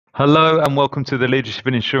Hello and welcome to the Leadership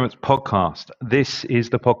in Insurance podcast. This is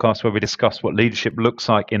the podcast where we discuss what leadership looks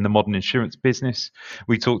like in the modern insurance business.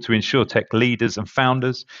 We talk to insurtech leaders and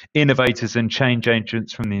founders, innovators and change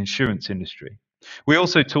agents from the insurance industry. We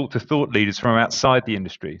also talk to thought leaders from outside the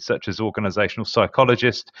industry, such as organizational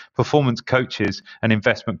psychologists, performance coaches, and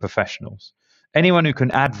investment professionals. Anyone who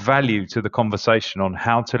can add value to the conversation on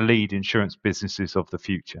how to lead insurance businesses of the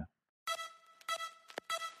future.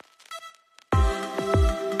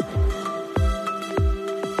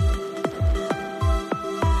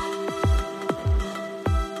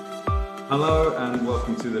 Hello and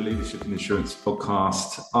welcome to the Leadership in Insurance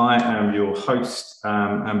podcast. I am your host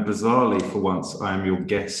and bizarrely for once, I am your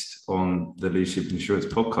guest on the Leadership in Insurance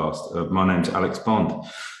podcast. My name's Alex Bond.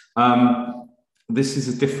 This is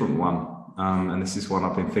a different one and this is one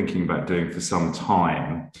I've been thinking about doing for some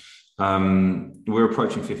time. We're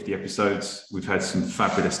approaching 50 episodes. We've had some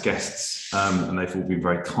fabulous guests and they've all been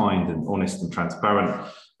very kind and honest and transparent.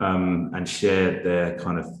 And shared their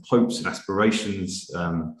kind of hopes and aspirations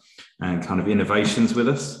and kind of innovations with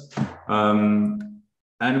us. And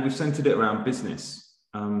we've centered it around business.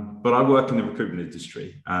 But I work in the recruitment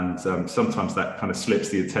industry and sometimes that kind of slips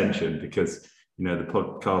the attention because, you know, the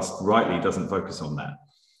podcast rightly doesn't focus on that.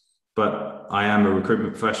 But I am a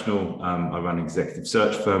recruitment professional. I run an executive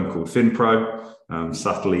search firm called FinPro,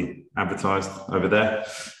 subtly advertised over there.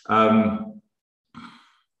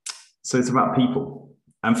 So it's about people.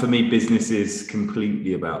 And for me, business is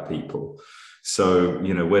completely about people. So,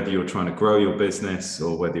 you know, whether you're trying to grow your business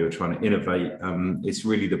or whether you're trying to innovate, it's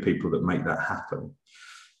really the people that make that happen.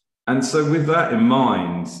 And so with that in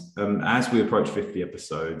mind, as we approach 50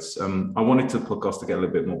 episodes, I wanted the podcast to get a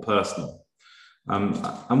little bit more personal.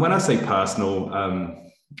 And when I say personal,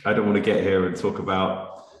 I don't want to get here and talk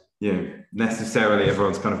about, you know, necessarily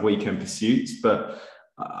everyone's kind of weekend pursuits, but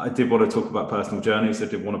I did want to talk about personal journeys. I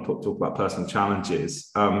did want to talk about personal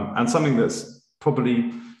challenges and something that's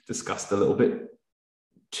probably discussed a little bit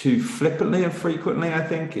too flippantly and frequently, I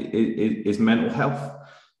think, is mental health.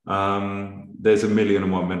 There's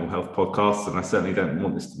 1,000,001 mental health podcasts, and I certainly don't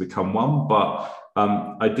want this to become one, but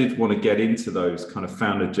I did want to get into those kind of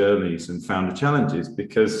founder journeys and founder challenges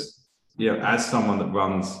because, you know, as someone that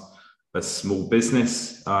runs a small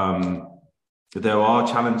business, there are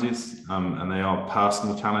challenges and they are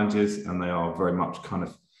personal challenges and they are very much kind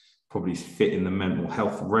of probably fit in the mental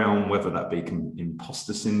health realm, whether that be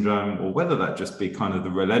imposter syndrome or whether that just be kind of the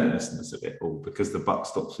relentlessness of it all because the buck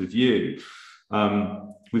stops with you.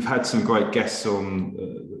 We've had some great guests on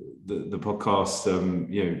the podcast,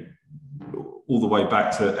 you know, all the way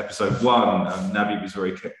back to episode 1. Navi was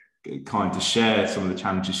very kind to share some of the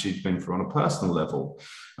challenges she's been through on a personal level.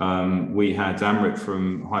 We had Amrit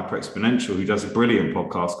from Hyper Exponential, who does a brilliant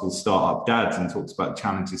podcast called Startup Dads and talks about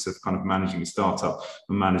challenges of kind of managing a startup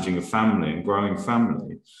and managing a family and growing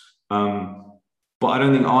family. But I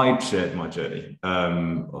don't think I'd shared my journey.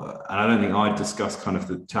 And I don't think I'd discussed kind of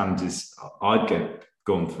the challenges I'd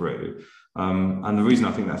gone through. And the reason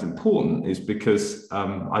I think that's important is because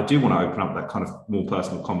I do want to open up that kind of more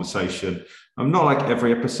personal conversation. Not like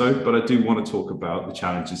every episode, but I do want to talk about the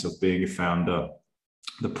challenges of being a founder,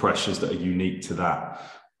 the pressures that are unique to that.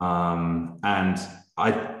 And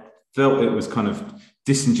I felt it was kind of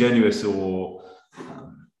disingenuous or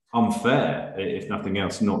unfair, if nothing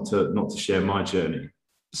else, not to share my journey.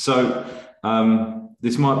 So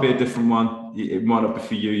this might be a different one. It might not be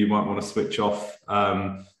for you. You might want to switch off.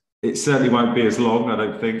 It certainly won't be as long, I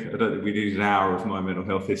don't think we need an hour of my mental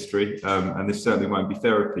health history, and this certainly won't be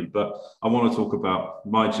therapy, but I want to talk about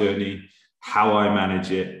my journey, how I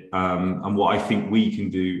manage it, and what I think we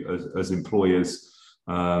can do as employers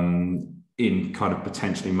in kind of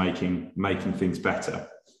potentially making things better.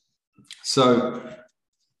 So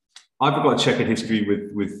I've got a checkered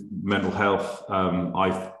history with mental health.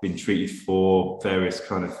 I've been treated for various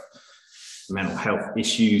kind of mental health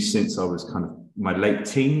issues since I was kind of my late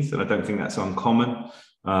teens, and I don't think that's uncommon.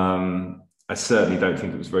 I certainly don't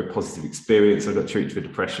think it was a very positive experience. I got treated for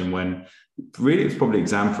depression when really it was probably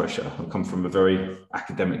exam pressure. I come from a very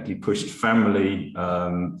academically pushed family,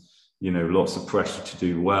 you know, lots of pressure to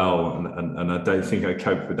do well, and I don't think I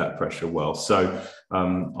coped with that pressure well. So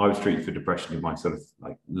I was treated for depression in my sort of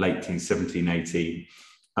like late teens, 17, 18.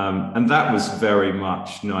 And that was very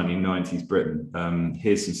much 1990s Britain.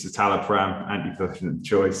 Here's some citalopram, antidepressant of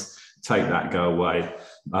choice. Take that, go away.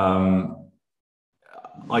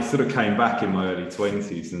 I sort of came back in my early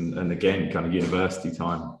 20s and again, kind of university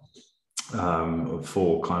time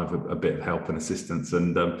for kind of a bit of help and assistance.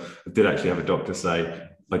 And I did actually have a doctor say,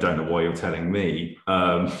 I don't know why you're telling me,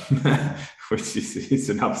 which is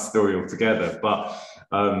another story altogether. But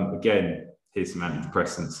again, here's some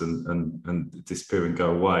antidepressants and disappear and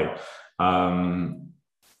go away.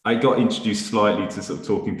 I got introduced slightly to sort of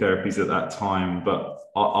talking therapies at that time, but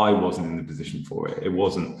I wasn't in the position for it. It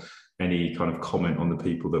wasn't any kind of comment on the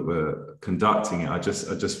people that were conducting it. I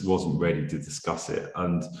just wasn't ready to discuss it.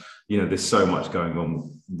 And, you know, there's so much going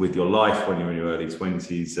on with your life when you're in your early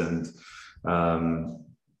 20s. And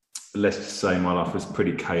let's just say my life was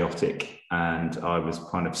pretty chaotic, and I was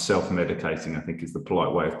kind of self-medicating, I think is the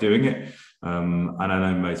polite way of doing it. And I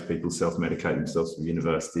know most people self-medicate themselves from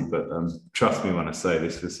university, but trust me when I say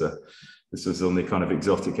this was on the kind of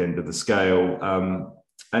exotic end of the scale.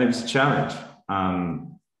 And it was a challenge.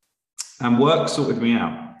 And work sorted me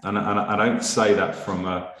out. And I don't say that from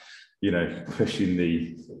you know, pushing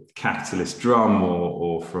the capitalist drum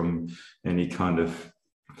or from any kind of,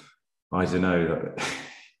 I don't know,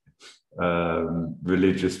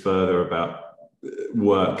 religious further about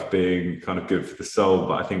work being kind of good for the soul,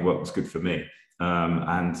 but I think work was good for me.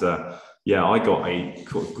 Yeah, I got a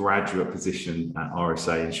graduate position at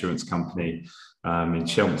RSA Insurance Company in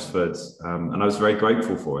Chelmsford, and I was very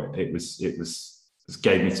grateful for it. It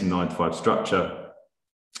gave me some 9-to-5 structure,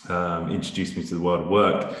 introduced me to the world of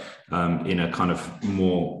work in a kind of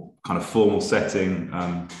more kind of formal setting.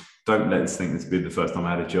 Don't let us think this would be the first time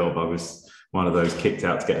I had a job. I was one of those kicked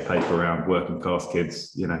out to get a paper around working class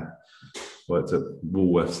kids, you know, worked at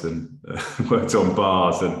Woolworths and worked on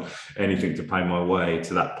bars and anything to pay my way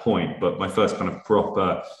to that point. But my first kind of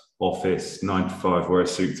proper office 9-to-5 wear a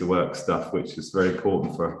suit to work stuff, which is very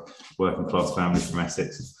important for a working class family from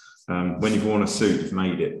Essex. When you've worn a suit, you've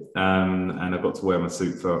made it. And I got to wear my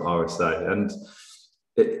suit for RSA. And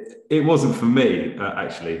it wasn't for me,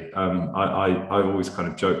 actually. I've always kind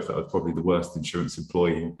of joked that I was probably the worst insurance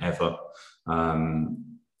employee ever.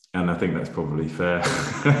 And I think that's probably fair.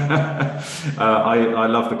 I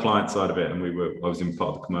love the client side of it, and I was in part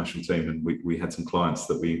of the commercial team, and we had some clients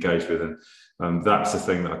that we engaged with, and that's the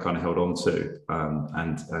thing that I kind of held on to.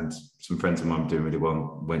 And some friends of mine doing really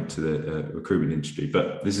well went to the recruitment industry,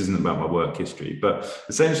 but this isn't about my work history. But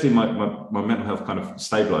essentially, my mental health kind of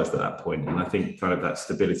stabilized at that point, and I think kind of that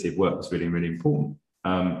stability of work was really, really important.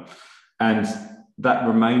 And that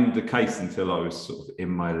remained the case until I was sort of in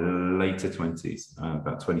my later 20s,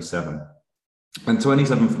 about 27. And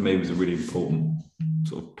 27 for me was a really important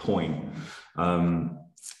sort of point,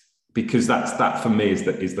 because that for me is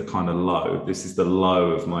the kind of low. This is the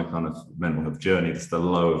low of my kind of mental health journey. It's the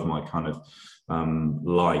low of my kind of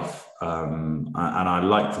life. And I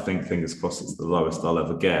like to think, fingers crossed, it's the lowest I'll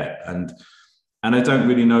ever get. And I don't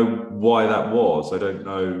really know why that was. I don't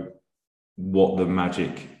know what the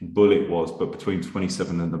magic bullet was, but between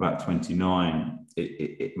 27 and about 29,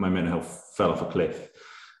 my mental health fell off a cliff.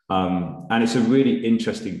 And it's a really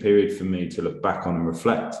interesting period for me to look back on and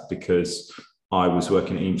reflect, because I was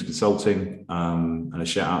working at Eames Consulting, and a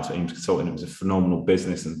shout out to Eames Consulting. It was a phenomenal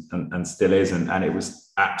business and still is, and it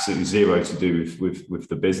was absolutely zero to do with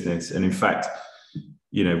the business. And in fact,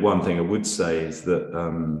 you know, one thing I would say is that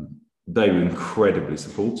they were incredibly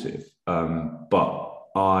supportive, but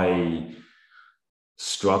I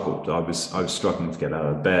struggled. I was struggling to get out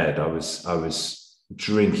of bed. I was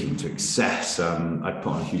drinking to excess. I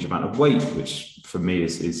put on a huge amount of weight, which for me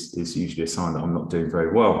is usually a sign that I'm not doing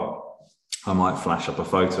very well. I might flash up a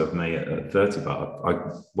photo of me at 30, but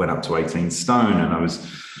I went up to 18 stone, and I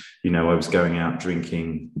was going out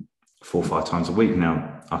drinking 4 or 5 times a week.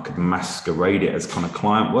 Now I could masquerade it as kind of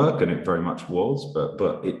client work, and it very much was,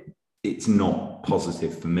 but it's not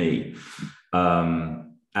positive for me.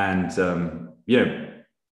 Yeah,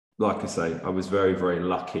 like I say, I was very, very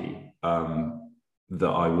lucky that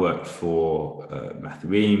I worked for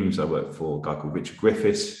Matthew Eames. I worked for a guy called Richard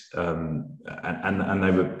Griffiths, and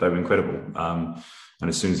they were incredible. And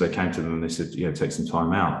as soon as I came to them, they said, you know, take some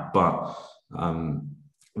time out. But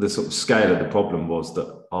the sort of scale of the problem was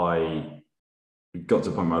that I got to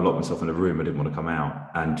the point where I locked myself in a room. I didn't want to come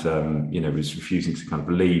out, and you know, was refusing to kind of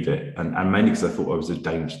leave it, and mainly because I thought I was a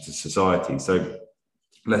danger to society. So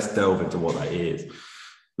let's delve into what that is.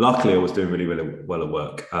 Luckily, I was doing really, really well at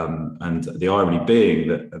work. And the irony being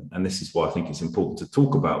that, and this is why I think it's important to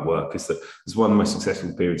talk about work, is that it was one of the most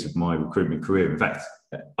successful periods of my recruitment career. In fact,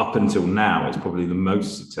 up until now, it's probably the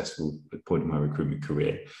most successful point in my recruitment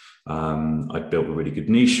career. I built a really good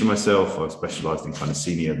niche for myself. I specialized in kind of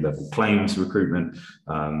senior level claims recruitment.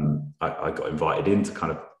 I got invited in to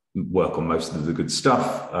kind of work on most of the good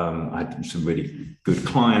stuff. I had some really good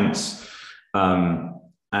clients.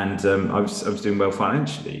 And I was doing well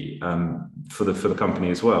financially for the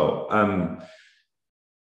company as well.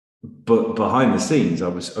 But behind the scenes, I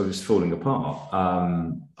was falling apart.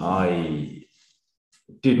 I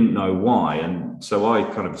didn't know why, and so I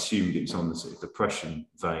kind of assumed it was on the sort of depression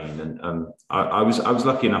vein. And I was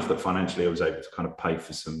lucky enough that financially I was able to kind of pay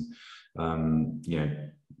for some, you know,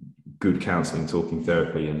 good counselling, talking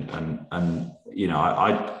therapy, and you know,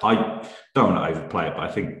 I don't want to overplay it, but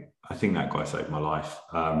I think that guy saved my life.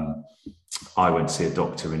 I went to see a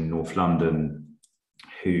doctor in North London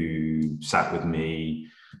who sat with me.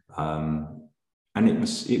 And it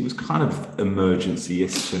was kind of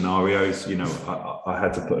emergency-ish scenarios. You know, I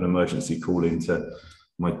had to put an emergency call into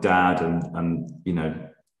my dad, and you know,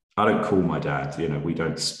 I don't call my dad. You know, we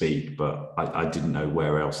don't speak, but I didn't know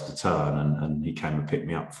where else to turn, and he came and picked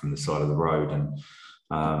me up from the side of the road, and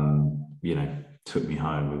you know, took me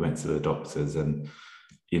home. We went to the doctors, and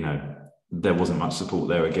you know, there wasn't much support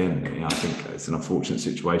there again. You know, I think it's an unfortunate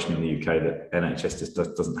situation in the UK that NHS just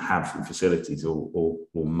doesn't have the facilities or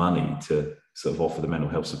money to sort of offer the mental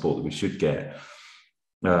health support that we should get.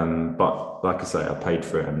 But like I say, I paid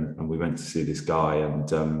for it, and we went to see this guy,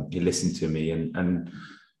 and he listened to me, and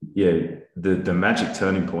yeah, the magic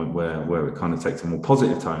turning point where it kind of takes a more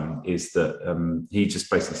positive tone is that he just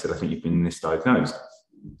basically said, I think you've been misdiagnosed.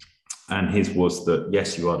 And his was that,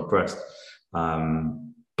 yes, you are depressed,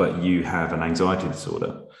 but you have an anxiety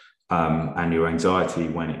disorder, and your anxiety,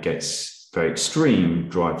 when it gets very extreme,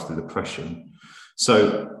 drives to depression.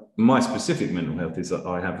 So my specific mental health is that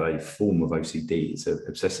I have a form of OCD. It's an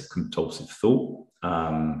obsessive compulsive thought.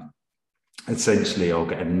 Essentially, I'll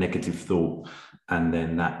get a negative thought, and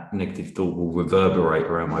then that negative thought will reverberate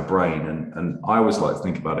around my brain. And I always like to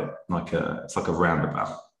think about it like it's like a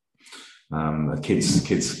roundabout, a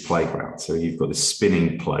kid's playground. So you've got this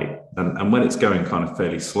spinning plate, and when it's going kind of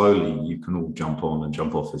fairly slowly, you can all jump on and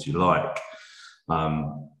jump off as you like.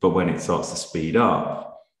 But when it starts to speed up,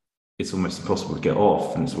 it's almost impossible to get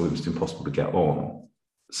off, and it's almost impossible to get on.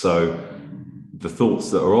 So the thoughts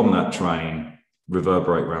that are on that train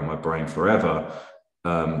reverberate around my brain forever,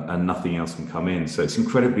 and nothing else can come in. So it's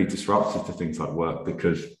incredibly disruptive to things like work,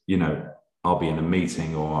 because, you know, I'll be in a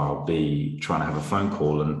meeting, or I'll be trying to have a phone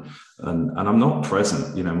call, and I'm not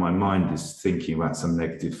present. You know, my mind is thinking about some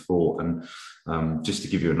negative thought. And just to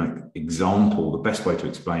give you an example, the best way to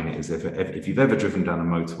explain it is if you've ever driven down a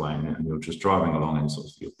motorway and you're just driving along, and sort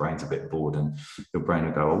of your brain's a bit bored, and your brain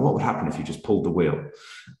will go, well, what would happen if you just pulled the wheel?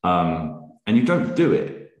 And you don't do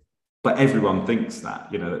it, but everyone thinks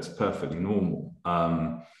that, you know, that's perfectly normal.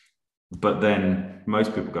 But then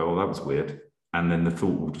most people go, well, that was weird. And then the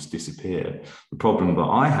thought will just disappear. The problem that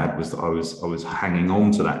I had was that I was hanging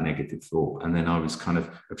on to that negative thought, and then I was kind of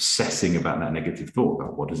obsessing about that negative thought,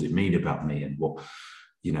 about what does it mean about me, and what,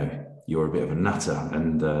 you know, you're a bit of a nutter,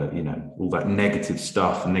 and you know, all that negative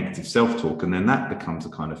stuff and negative self-talk, and then that becomes a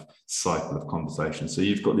kind of cycle of conversation. So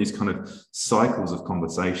you've got these kind of cycles of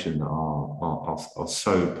conversation that are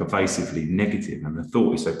so pervasively negative, and the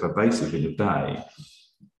thought is so pervasive in a day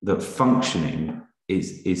that functioning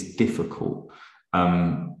is difficult,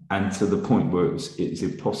 and to the point where it's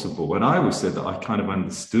impossible. And I always said that I kind of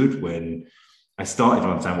understood when I started to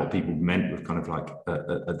understand what people meant with kind of like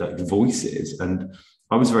voices, and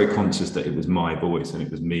I was very conscious that it was my voice, and it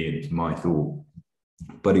was me, and it was my thought,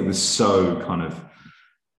 but it was so kind of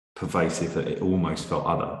pervasive that it almost felt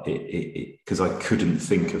other, because I couldn't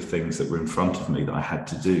think of things that were in front of me that I had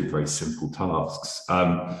to do, very simple tasks.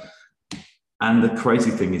 And the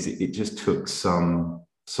crazy thing is, it just took some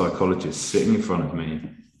psychologist sitting in front of me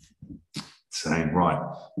saying, right,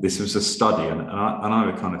 this was a study. And I'm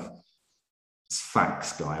a kind of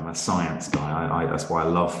facts guy, I'm a science guy. That's why I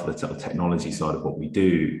love the technology side of what we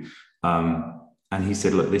do. And he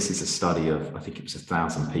said, look, this is a study of, I think it was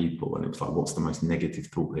 1,000 people. And it was like, what's the most negative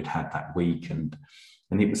thought they'd had that week? And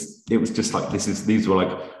it was just like, these were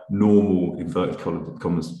like normal, inverted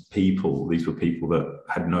commas, people. These were people that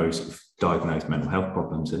had no sort of diagnosed mental health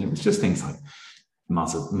problems. And it was just things like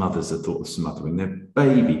mothers that thought of smothering their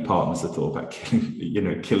baby, partners that thought about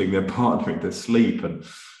killing their partner in their sleep. And,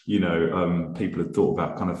 you know, people had thought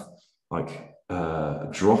about kind of like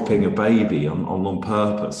dropping a baby on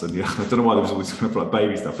purpose. And I don't know why there was always kind of like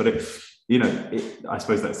baby stuff, but I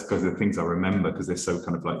suppose that's because of the things I remember, because they're so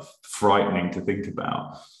kind of like frightening to think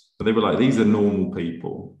about. But they were like, these are normal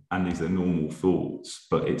people and these are normal thoughts,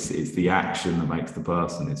 but it's the action that makes the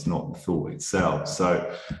person. It's not the thought itself.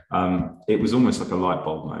 So it was almost like a light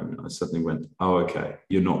bulb moment. I suddenly went, oh, okay,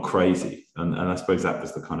 you're not crazy. And I suppose that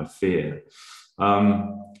was the kind of fear.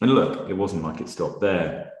 And look, it wasn't like it stopped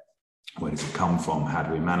there. Where does it come from? How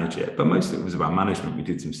do we manage it? But most of it was about management. We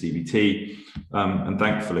did some CBT, and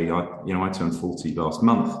thankfully, I turned 40 last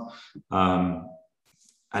month,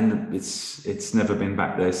 and it's never been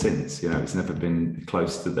back there since. It's never been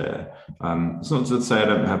close to there. It's not to say I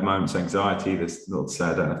don't have moments of anxiety. It's not to say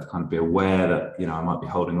I don't have to kind of be aware that I might be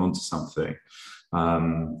holding on to something.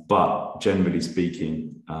 But generally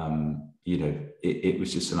speaking, it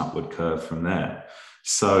was just an upward curve from there.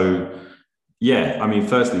 So yeah, I mean,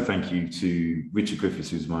 firstly, thank you to Richard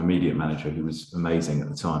Griffiths, who's my immediate manager, who was amazing at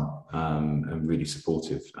the time, and really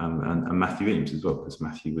supportive, and Matthew Eames as well, because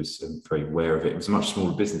Matthew was very aware of it. It was a much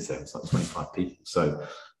smaller business there; it was like 25 people. So,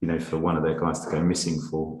 for one of their guys to go missing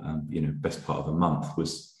for, best part of a month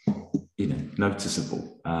was,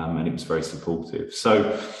 noticeable, and it was very supportive.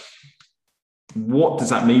 So, what does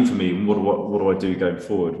that mean for me, and what do I do going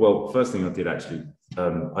forward? Well, first thing I did actually,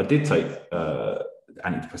 I did take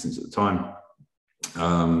antidepressants at the time.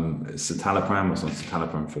 Citalopram. I was on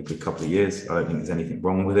citalopram for a good couple of years. I don't think there's anything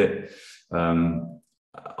wrong with it.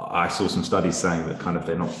 I saw some studies saying that kind of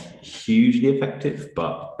they're not hugely effective,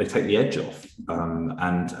 but they take the edge off.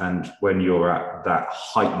 And when you're at that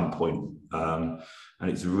heightened point, and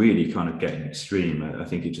it's really kind of getting extreme, I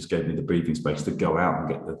think it just gave me the breathing space to go out and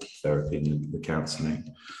get the therapy and the counselling.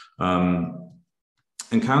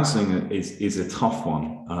 And counselling is a tough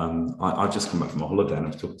one. I just come back from a holiday and I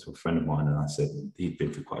was talking to a friend of mine, and I said he'd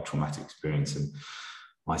been through quite a traumatic experience. And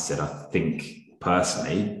I said, I think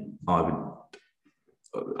personally, I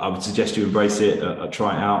would suggest you embrace it,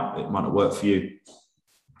 try it out. It might not work for you.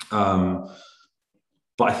 But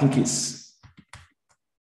I think it's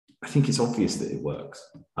obvious that it works.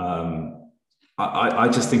 I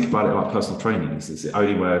just think about it like personal training. It's the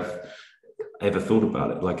only way I've ever thought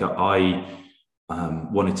about it. Like I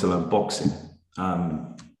wanted to learn boxing,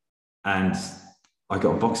 and I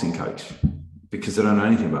got a boxing coach because I don't know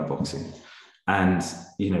anything about boxing. And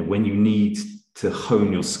when you need to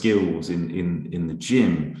hone your skills in the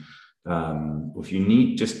gym, or if you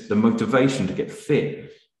need just the motivation to get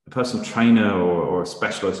fit, a personal trainer or a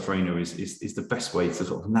specialized trainer is the best way to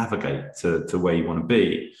sort of navigate to where you want to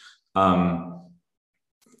be.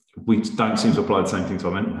 We don't seem to apply the same thing to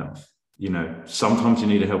our mental health. Sometimes you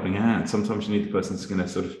need a helping hand. Sometimes you need the person that's going to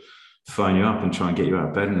sort of phone you up and try and get you out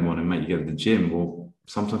of bed in the morning and make you go to the gym. Or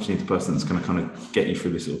sometimes you need the person that's going to kind of get you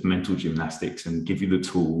through this sort of mental gymnastics and give you the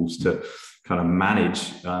tools to kind of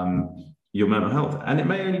manage your mental health. And it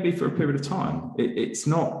may only be for a period of time. It's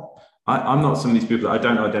not, I'm not some of these people that I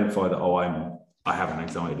don't identify that, I have an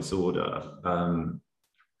anxiety disorder.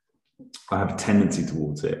 I have a tendency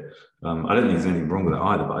towards it. I don't think there's anything wrong with it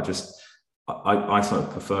either, but I sort of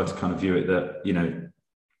prefer to kind of view it that,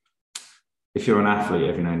 if you're an athlete,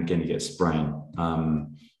 every now and again you get a sprain.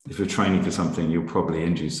 If you're training for something, you'll probably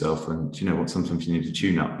injure yourself. And you know what? Sometimes you need to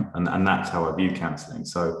tune up. And that's how I view counselling.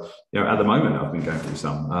 So, at the moment, I've been going through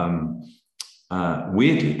some,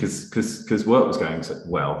 weirdly, because work was going so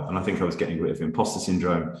well. And I think I was getting rid of imposter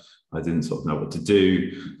syndrome. I didn't sort of know what to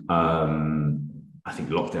do. I think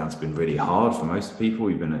lockdown's been really hard for most people.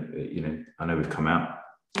 We've been, I know we've come out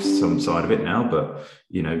some side of it now, but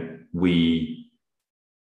we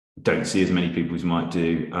don't see as many people as might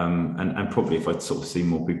do, and probably if I'd sort of seen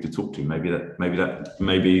more people to talk to, maybe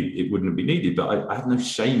it wouldn't be needed. But I have no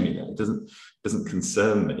shame in it. It doesn't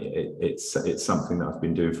concern me. It's something that I've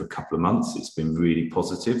been doing for a couple of months. It's been really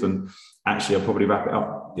positive, and actually I'll probably wrap it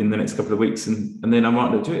up in the next couple of weeks, and then I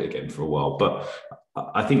might not do it again for a while. But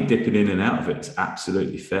I think dipping in and out of it is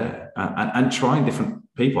absolutely fair, and trying different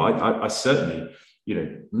people. I certainly,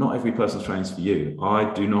 not every personal trainer is for you.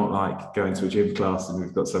 I do not like going to a gym class and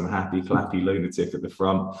we've got some happy, clappy lunatic at the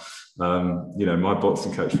front. My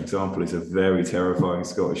boxing coach, for example, is a very terrifying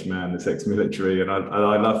Scottish man that's ex-military, and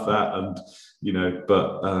I love that. And,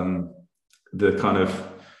 but the kind of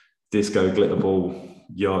disco glitter ball,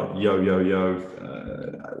 yo,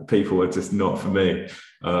 people are just not for me.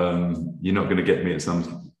 You're not going to get me at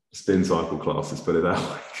some spin cycle classes, put it that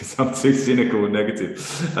way, because I'm too cynical and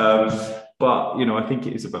negative. But, I think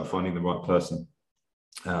it is about finding the right person.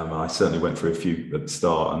 I certainly went through a few at the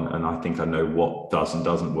start, and I think I know what does and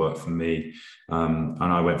doesn't work for me. And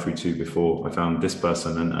I went through two before I found this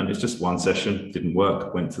person, and it's just one session, didn't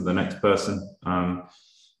work, went to the next person.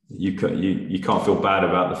 You can't feel bad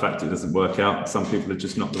about the fact it doesn't work out. Some people are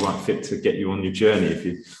just not the right fit to get you on your journey.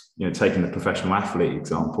 If taking the professional athlete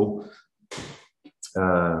example,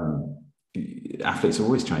 athletes are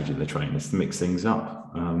always changing their trainers to mix things up.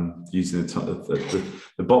 Using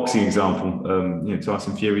the boxing example,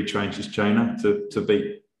 Tyson Fury changed his trainer to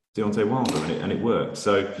beat Deontay Wilder, and it worked.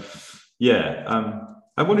 So,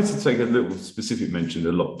 I wanted to take a little specific mention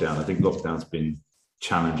of lockdown. I think lockdown's been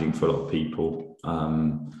challenging for a lot of people.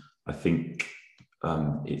 I think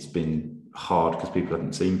it's been hard because people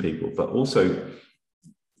haven't seen people, but also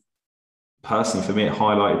personally, for me, it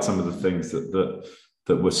highlighted some of the things that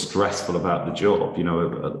were stressful about the job. You know,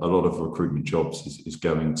 a lot of recruitment jobs is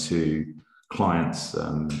going to clients.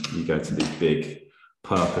 You go to these big,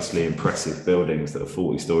 purposely impressive buildings that are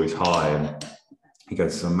 40 stories high, and you go to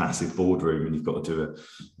some massive boardroom and you've got to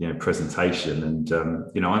do a presentation.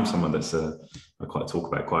 And I'm someone that's I quite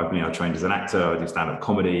talk about quite openly. I trained as an actor. I do stand-up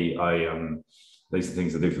comedy. These are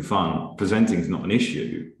things I do for fun. Presenting is not an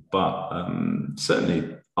issue, but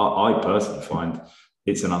certainly I personally find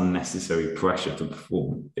it's an unnecessary pressure to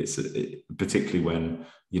perform. Particularly when,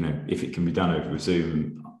 if it can be done over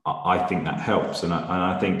Zoom, I think that helps. And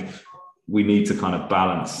I think we need to kind of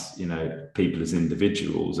balance, people as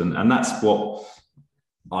individuals. And that's what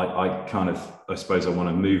I suppose I want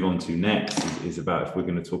to move on to next is about, if we're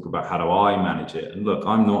going to talk about how do I manage it. And look,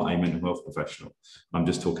 I'm not a mental health professional. I'm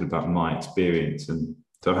just talking about my experience. And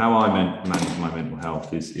so how I manage my mental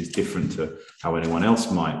health is different to how anyone else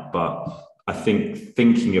might. But I think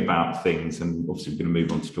thinking about things, and obviously we're going to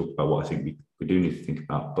move on to talk about what I think we do need to think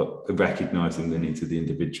about, but recognizing the needs of the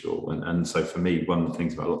individual. And so for me, one of the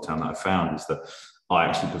things about lockdown that I found is that I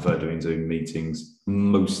actually prefer doing Zoom meetings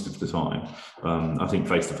most of the time. I think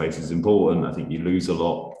face-to-face is important. I think you lose a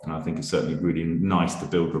lot. And I think it's certainly really nice to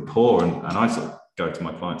build rapport. And I sort of go to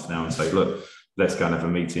my clients now and say, look, let's go and have a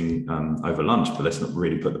meeting over lunch, but let's not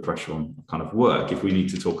really put the pressure on kind of work. If we need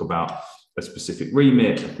to talk about a specific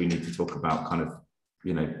remit, if we need to talk about kind of,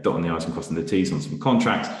 dotting the I's and crossing the T's on some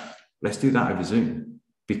contracts, let's do that over Zoom,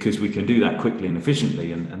 because we can do that quickly and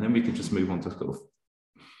efficiently. And then we can just move on to sort of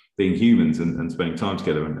being humans and spending time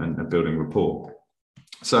together and building rapport.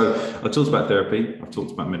 So I talked about therapy. I've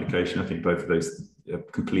talked about medication. I think both of those are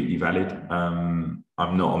completely valid. I'm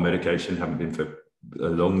not on medication, haven't been for a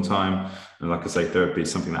long time. And like I say, therapy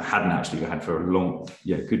is something that I hadn't actually had for a long,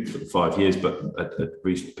 good for 5 years, but I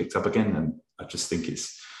recently picked up again. And I just think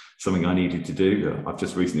it's something I needed to do. I've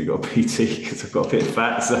just recently got a PT because I've got a bit of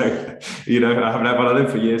fat. So, I haven't had one of them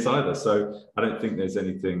for years either. So I don't think there's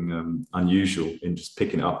anything unusual in just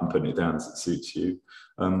picking it up and putting it down as it suits you.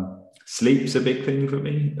 Sleep's a big thing for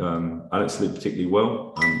me. I don't sleep particularly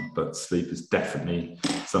well, but sleep is definitely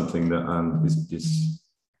something that is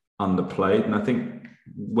underplayed. And I think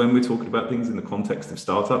when we're talking about things in the context of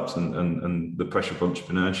startups and the pressure of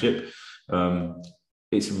entrepreneurship,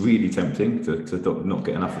 it's really tempting to not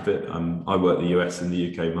get enough of it. I work the US and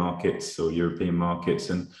the UK markets or European markets,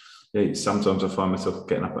 and sometimes I find myself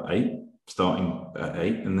getting up at 8, starting at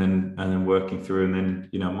 8, and then working through, and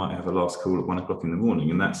then I might have a last call at 1 o'clock in the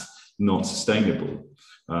morning, and that's not sustainable.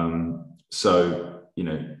 So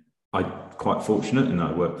I'm quite fortunate in that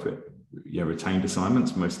I work for retained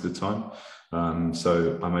assignments most of the time.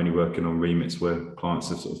 So I'm only working on remits where clients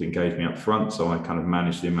have sort of engaged me up front, so I kind of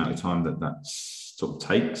manage the amount of time that sort of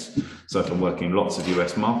takes. So if I'm working lots of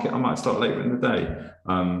US market, I might start later in the day.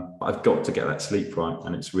 But I've got to get that sleep right,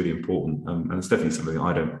 and it's really important. And it's definitely something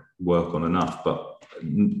I don't work on enough, but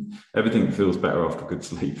everything feels better after good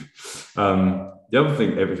sleep. The other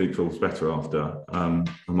thing everything feels better after, and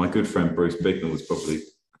my good friend Bruce Bignell was probably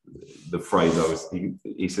the phrase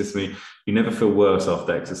he says to me, you never feel worse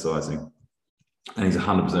after exercising. And he's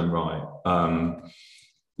 100% right. I'm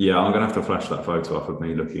going to have to flash that photo up of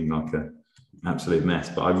me looking like an absolute mess,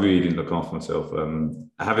 but I really didn't look after myself.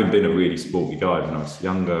 Having been a really sporty guy when I was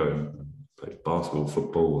younger, and played basketball,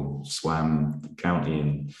 football, and swam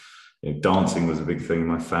county, and dancing was a big thing in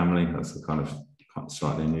my family. That's the kind of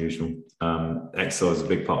slightly unusual. Exercise is a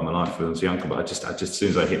big part of my life when I was younger, but I just as soon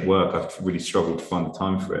as I hit work, I really struggled to find the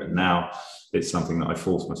time for it. And now it's something that I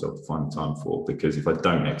force myself to find the time for, because if I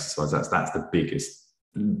don't exercise, that's the biggest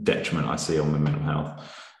detriment I see on my mental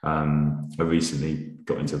health. I recently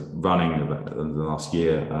got into running in the last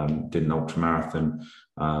year, did an ultra marathon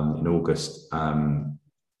in August.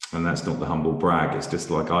 And that's not the humble brag. It's just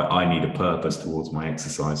like I need a purpose towards my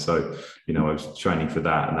exercise. So, I was training for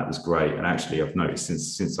that, and that was great. And actually, I've noticed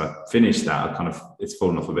since I finished that, it's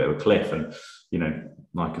fallen off a bit of a cliff. And,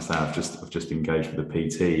 like I say, I've just engaged with a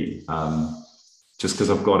PT, just because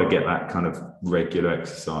I've got to get that kind of regular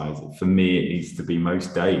exercise. For me, it needs to be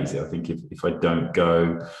most days. I think if I don't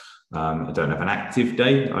go, I don't have an active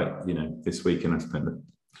day. This weekend I spent the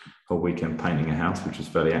whole weekend painting a house, which was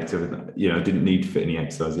fairly active. I didn't need to fit any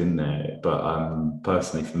exercise in there. But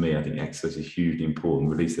personally, for me, I think exercise is hugely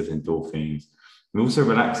important. Release those endorphins. It also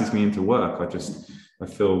relaxes me into work. I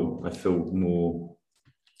feel more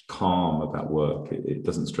calm about work. It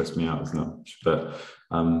doesn't stress me out as much. But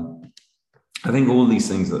I think all these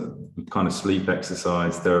things, that kind of sleep,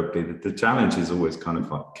 exercise, therapy, the challenge is always kind of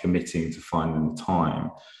like committing to finding the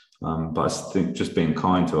time. But I think just being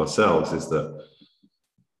kind to ourselves is that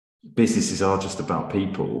businesses are just about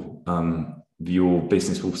people. Your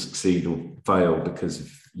business will succeed or fail because of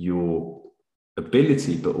your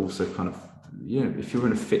ability, but also kind of, if you're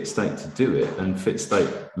in a fit state to do it, and fit state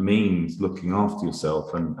means looking after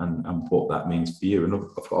yourself and what that means for you. And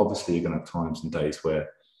obviously you're going to have times and days where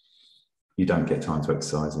you don't get time to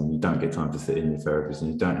exercise, and you don't get time to fit in your therapist,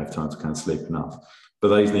 and you don't have time to kind of sleep enough. But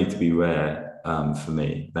those need to be rare. For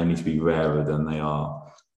me, they need to be rarer than they are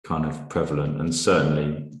kind of prevalent. And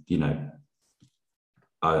certainly,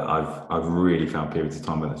 I've really found periods of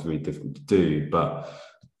time where that's really difficult to do, but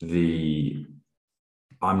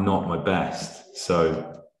I'm not my best.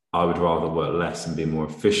 So I would rather work less and be more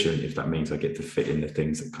efficient if that means I get to fit in the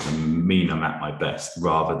things that kind of mean I'm at my best,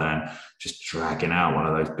 rather than just dragging out one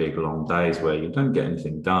of those big long days where you don't get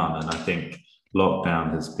anything done. And I think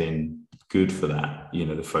lockdown has been good for that.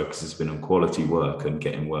 The focus has been on quality work and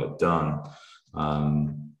getting work done,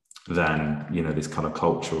 than, this kind of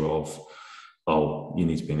culture of, you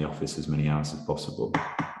need to be in the office as many hours as possible.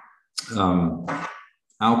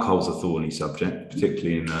 Alcohol's a thorny subject,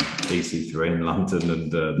 particularly in EC3 in London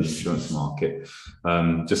and the insurance market.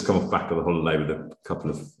 Just come off back of the holiday with a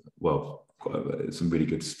couple of, some really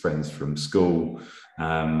good friends from school,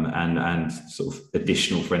 and sort of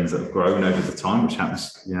additional friends that have grown over the time, which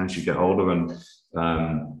happens, as you get older. And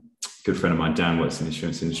good friend of mine, Dan, works in the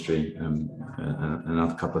insurance industry, and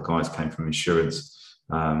another couple of guys came from insurance.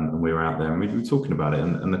 And we were out there and we were talking about it,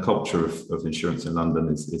 and the culture of insurance in London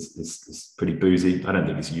is pretty boozy. I don't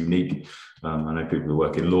think it's unique. I know people who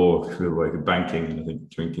work in law, who work in banking, and I think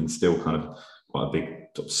drinking's still kind of quite a big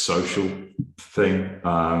sort of social thing.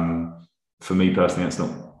 For me personally, it's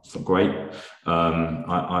not great.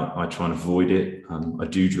 I try and avoid it. I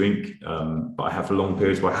do drink, but I have long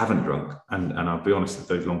periods where I haven't drunk, and I'll be honest, that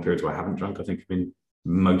those long periods where I haven't drunk, I think have been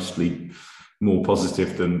mostly more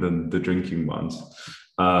positive than the drinking ones.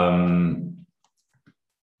 I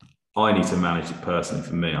need to manage it personally.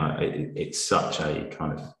 For me, it's such a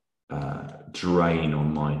kind of drain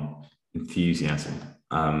on my enthusiasm,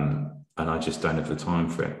 and I just don't have the time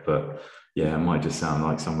for it. But yeah, it might just sound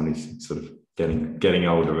like someone who's sort of getting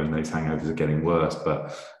older and those hangovers are getting worse.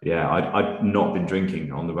 But yeah, I'd not been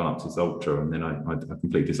drinking on the run up to this ultra, and then I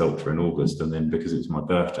completed this ultra in August, and then because it was my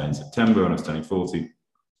birthday in September and I was turning 40,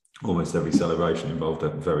 almost every celebration involved a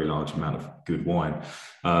very large amount of good wine.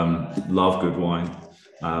 Love good wine,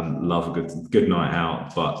 love a good night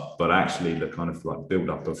out, but actually the kind of like build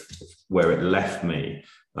up of where it left me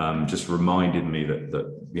just reminded me that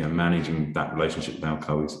managing that relationship with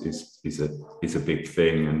alcohol is a big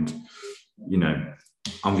thing. And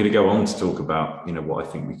I'm going to go on to talk about what I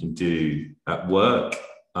think we can do at work,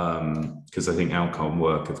 because I think alcohol and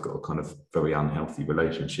work have got a kind of very unhealthy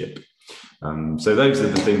relationship. So those are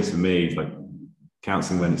the things for me, like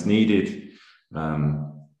counselling when it's needed,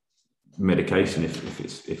 medication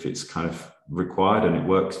if it's kind of required and it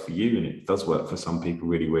works for you, and it does work for some people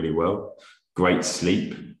really, really well. Great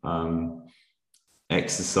sleep,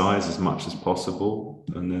 exercise as much as possible,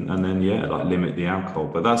 and then like limit the alcohol.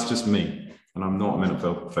 But that's just me, and I'm not a mental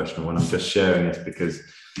health professional, and I'm just sharing this because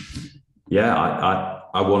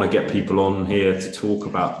I want to get people on here to talk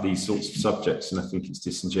about these sorts of subjects, and I think it's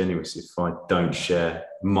disingenuous if I don't share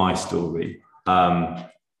my story,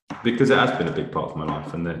 because it has been a big part of my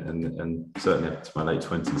life, and certainly up to my late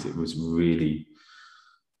 20s, it was really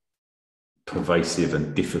pervasive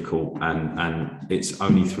and difficult, and it's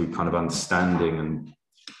only through kind of understanding and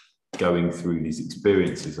going through these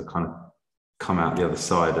experiences I kind of come out the other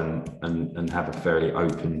side and have a fairly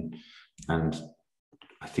open and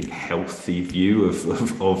I think healthy view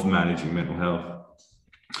of managing mental health.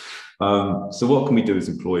 So what can we do as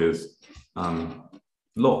employers?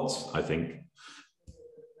 Lots, I think.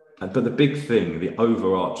 But the big thing, the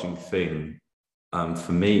overarching thing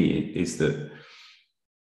for me is that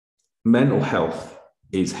mental health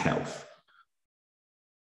is health.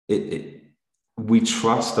 We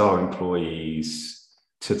trust our employees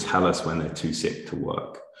to tell us when they're too sick to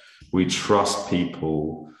work. We trust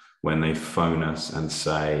people when they phone us and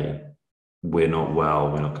say, we're not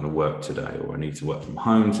well, we're not going to work today, or I need to work from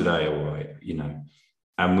home today, or,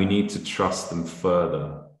 and we need to trust them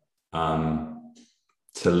further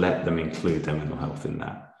to let them include their mental health in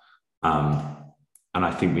that. And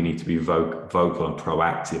I think we need to be vocal and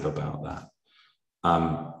proactive about that.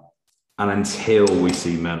 And until we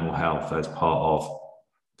see mental health as part of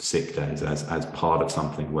sick days, as part of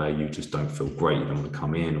something where you just don't feel great, you don't want to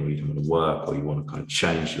come in, or you don't want to work, or you want to kind of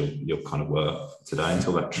change your kind of work today,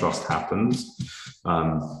 until that trust happens,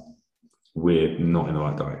 we're not in the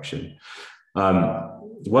right direction.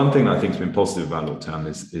 One thing that I think has been positive about lockdown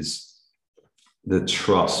is the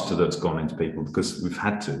trust that's gone into people, because we've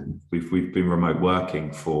had to. We've been remote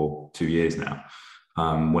working for 2 years now,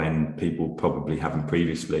 when people probably haven't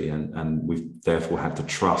previously, and we've therefore had to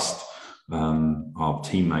trust our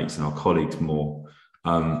teammates and our colleagues more.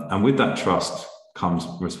 And with that trust comes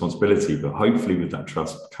responsibility, but hopefully with that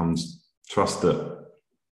trust comes trust that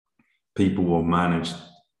people will manage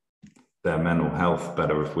their mental health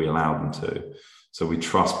better if we allow them to. So we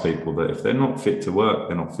trust people that if they're not fit to work,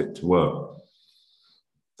 they're not fit to work.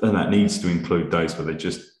 And that needs to include those where they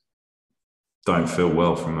just don't feel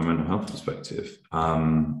well from a mental health perspective.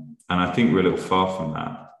 And I think we're a little far from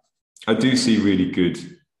that. I do see really good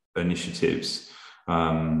initiatives.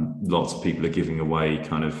 Lots of people are giving away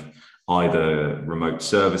kind of either remote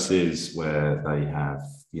services where they have,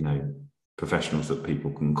 professionals that people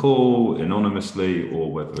can call anonymously,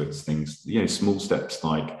 or whether it's things, small steps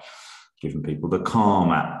like giving people the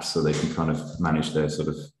Calm app so they can kind of manage their sort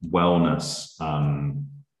of wellness,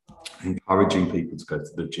 encouraging people to go to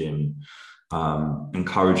the gym,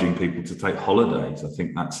 encouraging people to take holidays. I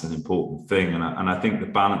think that's an important thing. And I think the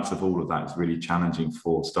balance of all of that is really challenging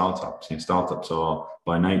for startups. Startups are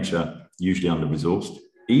by nature usually under-resourced,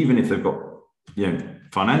 even if they've got,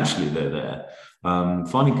 financially they're there.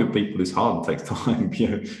 Finding good people is hard and takes time.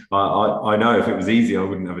 I know if it was easy, I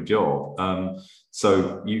wouldn't have a job.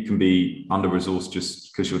 So you can be under-resourced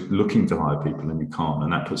just because you're looking to hire people and you can't,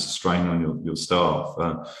 and that puts a strain on your staff.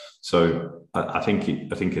 So I think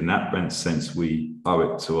in that sense, we owe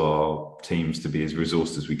it to our teams to be as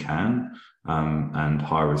resourced as we can, and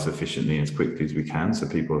hire as efficiently and as quickly as we can, so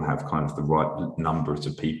people have kind of the right numbers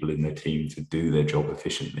of people in their team to do their job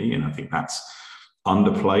efficiently. And I think that's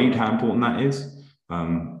underplayed how important that is.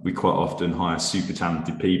 We quite often hire super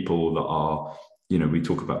talented people that are, we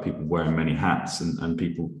talk about people wearing many hats, and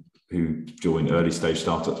people who join early stage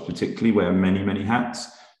startups particularly wear many, many hats.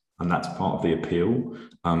 And that's part of the appeal,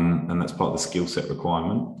 and that's part of the skill set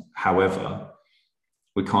requirement. However,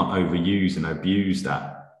 we can't overuse and abuse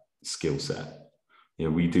that skill set.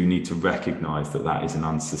 We do need to recognize that is an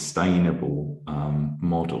unsustainable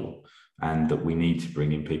model, and that we need to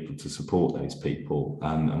bring in people to support those people,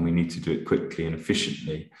 and we need to do it quickly and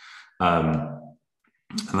efficiently.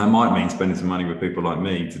 And that might mean spending some money with people like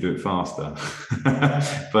me to do it faster.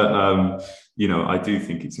 But, I do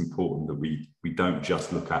think it's important that we don't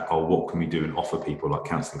just look at, what can we do and offer people like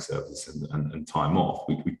counselling services and time off.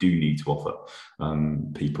 We do need to offer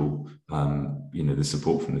people, the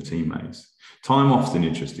support from the teammates. Time off's an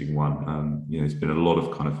interesting one. There's been a lot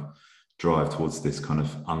of kind of drive towards this kind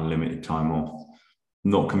of unlimited time off.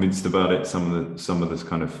 Not convinced about it. Some of this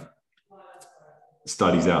kind of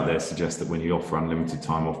studies out there suggest that when you offer unlimited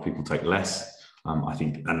time off, people take less. I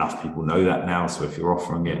think enough people know that now. So if you're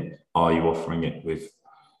offering it, are you offering it with,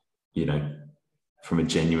 from a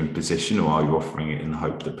genuine position, or are you offering it in the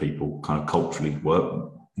hope that people kind of culturally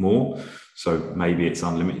work more? So maybe it's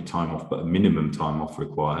unlimited time off, but a minimum time off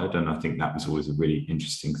required. And I think that was always a really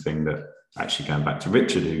interesting thing, that actually going back to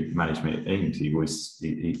Richard, who managed me at Ames,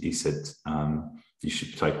 he said, you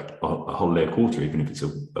should take a holiday a quarter, even if it's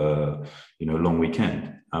a long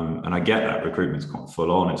weekend. And I get that recruitment's quite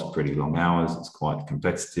full on. It's pretty long hours. It's quite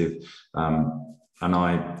competitive. And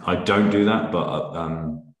I don't do that, but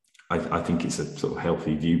I think it's a sort of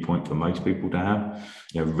healthy viewpoint for most people to have.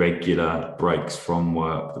 Regular breaks from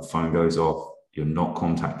work, the phone goes off, you're not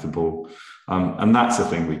contactable. And that's the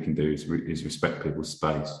thing we can do is respect people's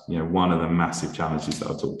space. One of the massive challenges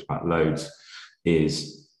that I've talked about loads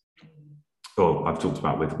is, I've talked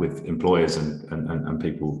about with employers and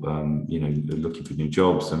people, looking for new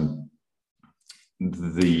jobs, and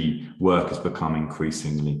the work has become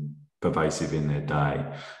increasingly pervasive in their day.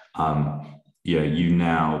 You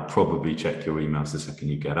now probably check your emails the second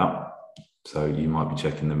you get up. So you might be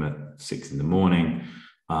checking them at 6 a.m.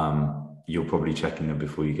 You're probably checking them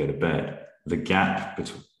before you go to bed. The gap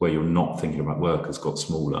between where you're not thinking about work has got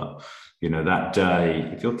smaller. That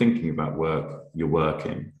day, if you're thinking about work, you're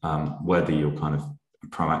working, whether you're kind of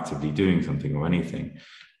proactively doing something or anything,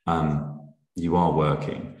 you are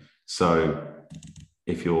working. So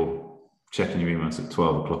if you're checking your emails at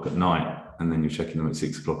 12 o'clock at night, and then you're checking them at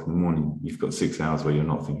 6 o'clock in the morning, you've got 6 hours where you're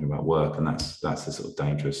not thinking about work. And that's a sort of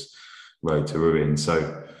dangerous road to ruin.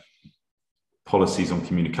 So policies on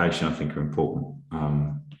communication, I think, are important.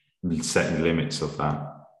 Setting limits of that,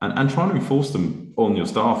 and trying to enforce them on your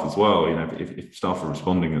staff as well. If staff are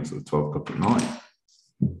responding at sort of 12 o'clock at night,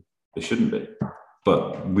 they shouldn't be.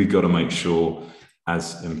 But we've got to make sure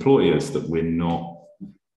as employers that we're not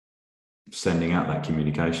sending out that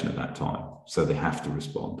communication at that time, so they have to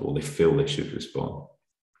respond, or they feel they should respond.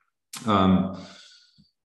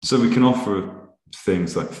 So we can offer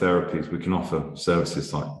things like therapies. We can offer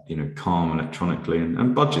services like, calm electronically,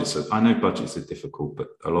 and budgets. I know budgets are difficult, but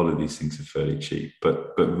a lot of these things are fairly cheap.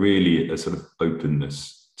 But really a sort of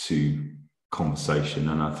openness to conversation.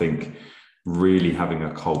 And I think really having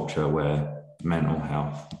a culture where mental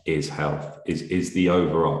health is the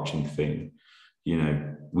overarching thing.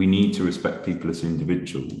 We need to respect people as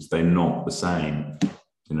individuals. They're not the same.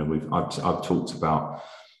 I've talked about,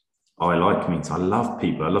 I like meetings. I love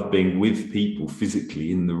people. I love being with people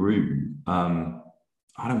physically in the room.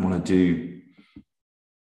 I don't want to do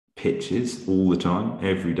pitches all the time,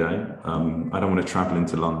 every day. I don't want to travel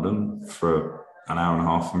into London for an hour and a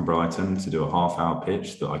half from Brighton to do a half-hour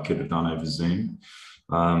pitch that I could have done over Zoom.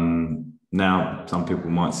 Now, some people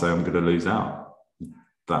might say I'm going to lose out.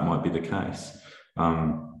 That might be the case.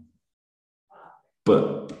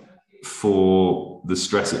 But for the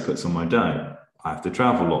stress it puts on my day, I have to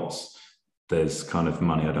travel lots. There's kind of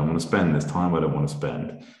money I don't want to spend. There's time I don't want to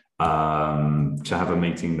spend. To have a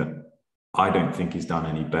meeting that I don't think is done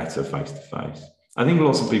any better face-to-face. I think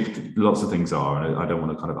lots of things are, and I don't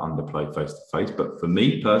want to kind of underplay face-to-face, but for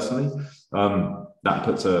me personally, that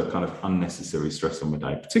puts a kind of unnecessary stress on my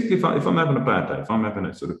day, particularly if I'm having a bad day, if I'm having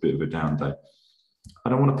a sort of bit of a down day. I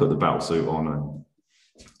don't want to put the battle suit on and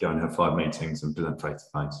go and have 5 meetings and present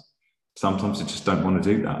face-to-face. Sometimes I just don't want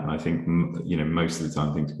to do that. And I think, most of the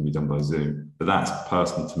time things can be done by Zoom, but that's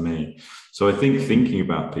personal to me. So I think thinking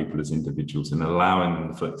about people as individuals and allowing them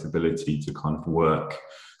the flexibility to kind of work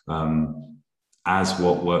as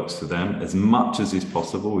what works for them as much as is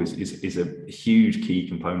possible is a huge key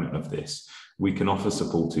component of this. We can offer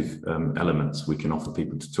supportive elements. We can offer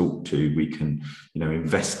people to talk to. We can,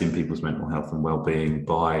 invest in people's mental health and well-being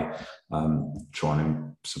by trying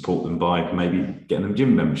to support them by maybe getting them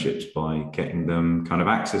gym memberships, by getting them kind of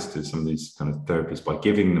access to some of these kind of therapies, by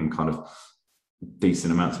giving them kind of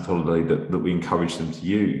decent amounts of holiday that we encourage them to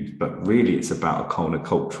use. But really, it's about a kind of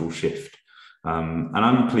cultural shift. And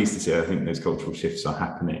I'm pleased to say I think those cultural shifts are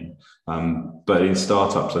happening. But in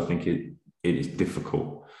startups, I think it is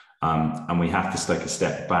difficult. And we have to take a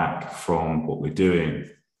step back from what we're doing.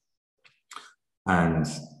 And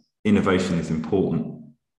innovation is important,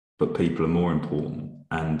 but people are more important.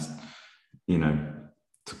 And,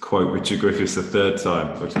 to quote Richard Griffiths a third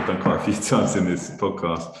time, which I've done quite a few times in this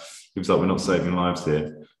podcast, he was like, we're not saving lives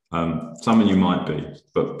here. Some of you might be,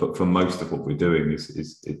 but for most of what we're doing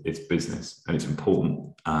it's business, and it's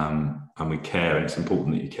important, and we care, and it's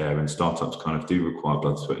important that you care. And startups kind of do require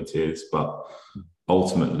blood, sweat, and tears, but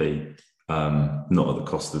ultimately not at the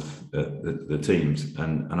cost of the teams.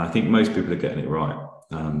 And I think most people are getting it right,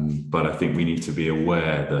 but I think we need to be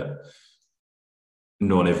aware that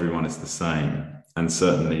not everyone is the same. And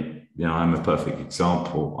certainly, I'm a perfect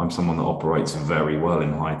example. I'm someone that operates very well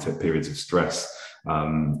in high-tech periods of stress.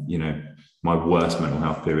 My worst mental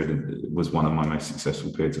health period was one of my most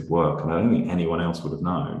successful periods of work, and I don't think anyone else would have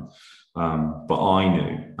known. But I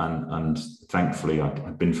knew, and thankfully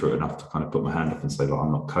I'd been through it enough to kind of put my hand up and say,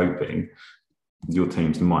 I'm not coping. Your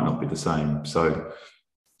teams might not be the same. So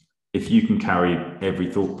if you can carry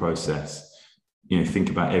every thought process, think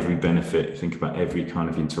about every benefit, think about every kind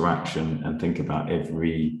of interaction, and think about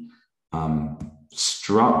every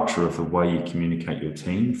structure of the way you communicate your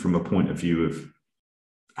team from a point of view of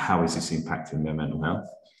how is this impacting their mental health,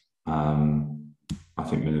 I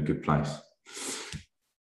think we're in a good place.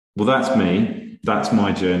 Well, that's me. That's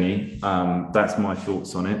my journey. That's my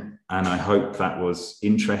thoughts on it. And I hope that was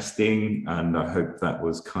interesting, and I hope that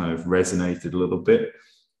was kind of resonated a little bit.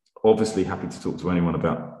 Obviously, happy to talk to anyone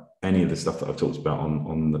about any of the stuff that I've talked about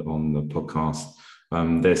on the podcast.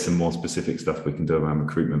 There's some more specific stuff we can do around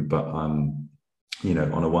recruitment, but on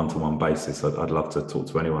a one-to-one basis, I'd love to talk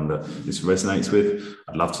to anyone that this resonates with.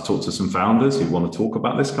 I'd love to talk to some founders who want to talk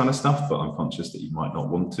about this kind of stuff, but I'm conscious that you might not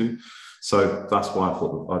want to. So that's why I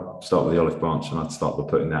thought I'd start with the olive branch, and I'd start with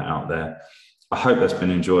putting that out there. I hope that's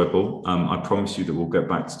been enjoyable. I promise you that we'll get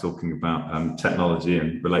back to talking about technology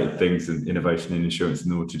and related things and innovation in insurance in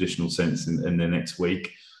the more traditional sense in the next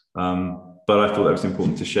week. But I thought that was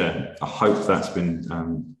important to share. I hope that's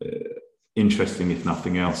been interesting, if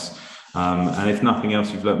nothing else. And if nothing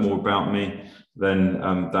else, you've learned more about me, then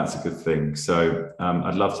that's a good thing. So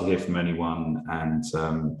I'd love to hear from anyone. And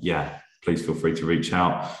please feel free to reach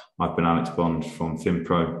out. I've been Alex Bond from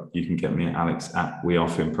FinPro. You can get me at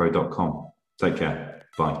alex@wearefinpro.com. Take care.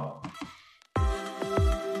 Bye.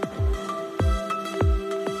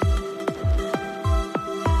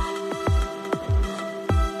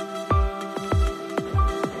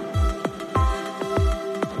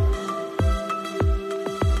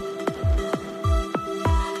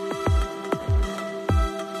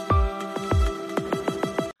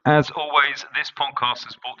 As always, This podcast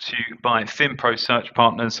is brought to you by FinPro Search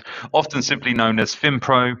Partners, often simply known as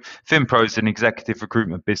FinPro. FinPro is an executive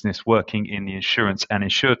recruitment business working in the insurance and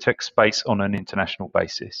insurtech space on an international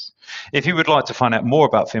basis. If you would like to find out more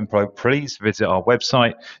about FinPro, please visit our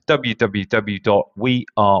website,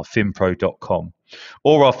 www.wearefinpro.com,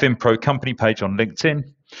 or our FinPro company page on LinkedIn.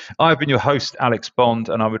 I've been your host, Alex Bond,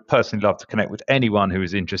 and I would personally love to connect with anyone who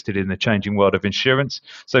is interested in the changing world of insurance.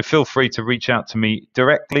 So feel free to reach out to me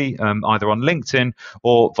directly, either on LinkedIn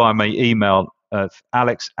or via my email at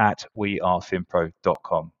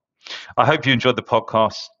alex@wearefinpro.com. I hope you enjoyed the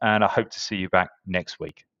podcast, and I hope to see you back next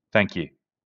week. Thank you.